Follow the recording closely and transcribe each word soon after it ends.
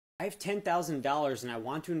I have $10,000 and I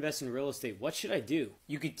want to invest in real estate. What should I do?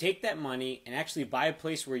 You could take that money and actually buy a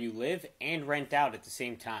place where you live and rent out at the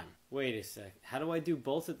same time. Wait a sec. How do I do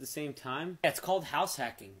both at the same time? Yeah, it's called house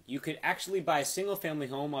hacking. You could actually buy a single family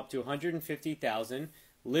home up to $150,000,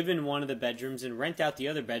 live in one of the bedrooms, and rent out the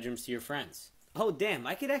other bedrooms to your friends. Oh damn,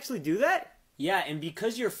 I could actually do that? Yeah, and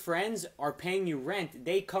because your friends are paying you rent,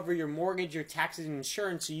 they cover your mortgage, your taxes, and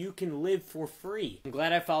insurance so you can live for free. I'm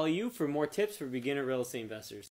glad I follow you for more tips for beginner real estate investors.